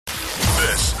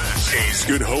This is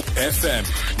Good Hope FM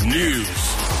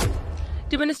News.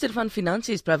 Die minister van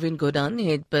Finansies, Pravin Gordhan,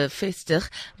 het bevestig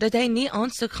dat hy nie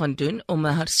aansoek gaan doen om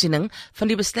 'n hersiening van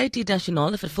die besluit die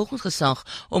Nasionale Vervolgingsgesag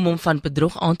om hom van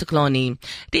bedrog aan te kla nie.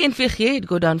 Die NVG het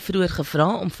Gordhan vroeër gevra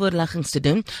om voorleggings te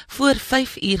doen voor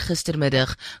 5 uur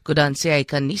gistermiddag. Gordhan sê hy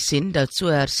kan nie sien dat so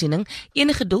 'n hersiening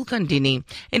enige doel kan dien nie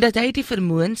en dat hy die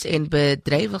vermoëns en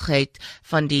bedrywigheid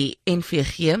van die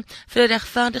NVG vir 'n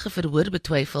regverdige verhoor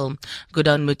betwyfel.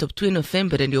 Gordhan moet op 2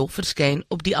 November in die hof verskyn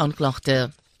op die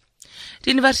aanklagte.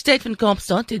 Die Universiteit van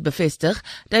Kaapstad het bevestig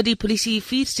dat die polisie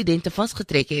 4 studente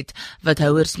vasgetrek het wat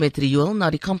houers met riool na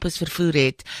die kampus vervoer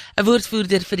het. 'n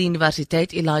Woordvoerder vir die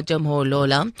universiteit, Elijah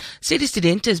Mholola, sê die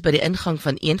studente is by die ingang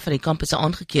van een van die kampusse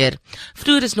aangekeer.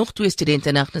 Vroeger is nog 2 studente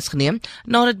in hegtenis geneem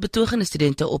nadat betogende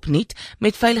studente opnuut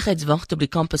met veiligheidswagte op die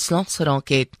kampus slaags geraak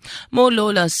het.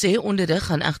 Mholola sê onderrig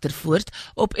gaan egter voort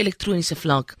op elektroniese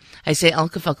vlak. Hy sê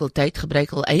elke fakulteit gebruik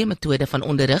hul eie metode van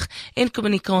onderrig en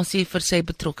kommunikasie vir sy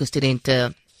betrokke studente.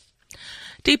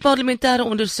 Die parlementêre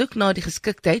ondersoek na die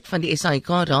geskiktheid van die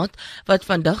SAIK-raad, wat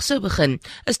vandag sou begin,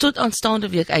 is tot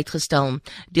aanstaande week uitgestel.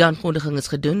 Die aankondiging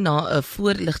is gedoen na 'n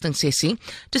voorligtingssessie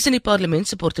tussen die parlement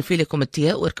se portefeulje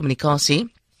komitee oor kommunikasie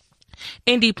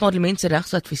en die parlement se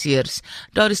regsadviseurs.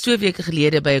 Daar is 2 weke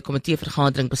gelede by 'n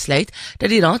komiteevergadering besluit dat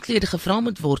die raadlede gevra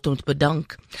moet word om te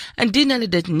bedank. Indien hulle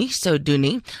dit nie sou doen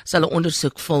nie, sal 'n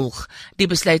ondersoek volg. Die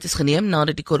besluit is geneem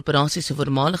nadat die korporasie se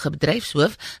voormalige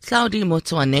bedryfshoof, Claudie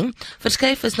Motsoeneng,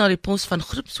 verskuif is na die pos van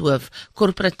groepshoof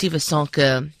korporatiewe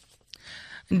sake.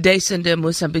 Duisende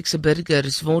Mosambiekse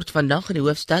burgers word vandag in die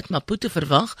hoofstad Maputo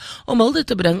verwag om hulde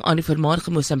te bring aan die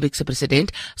voormalige Mosambiekse president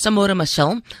Samora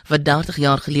Machel, wat 30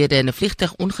 jaar gelede in 'n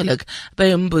vliegtuigongeluk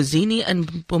by Mbuzini in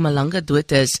Mpumalanga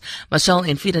dood is. Machel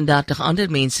en 34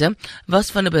 ander mense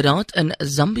was van 'n beraad in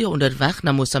Zambia onderweg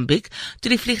na Mosambiek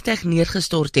toe die vliegtuig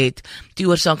neergestort het. Die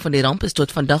oorsaak van die ramp is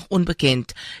tot vandag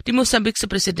onbekend. Die Mosambiekse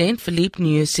president Philippe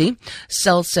Nyusi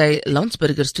sal sy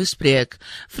landsburgers toespreek.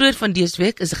 Vroeër van dese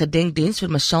week is 'n gedenkdiens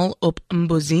vir Machel op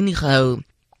Mbuzini gehou.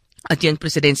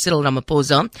 Adjunkt-president Cyril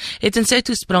Ramaphosa het in sy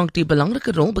toespraak die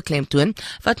belangrike rol beklemtoon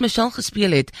wat Machel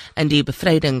gespeel het in die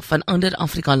bevryding van ander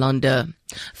Afrika lande.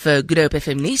 Vir Good Hope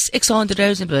FM nuus, ek is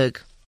Rosenburg.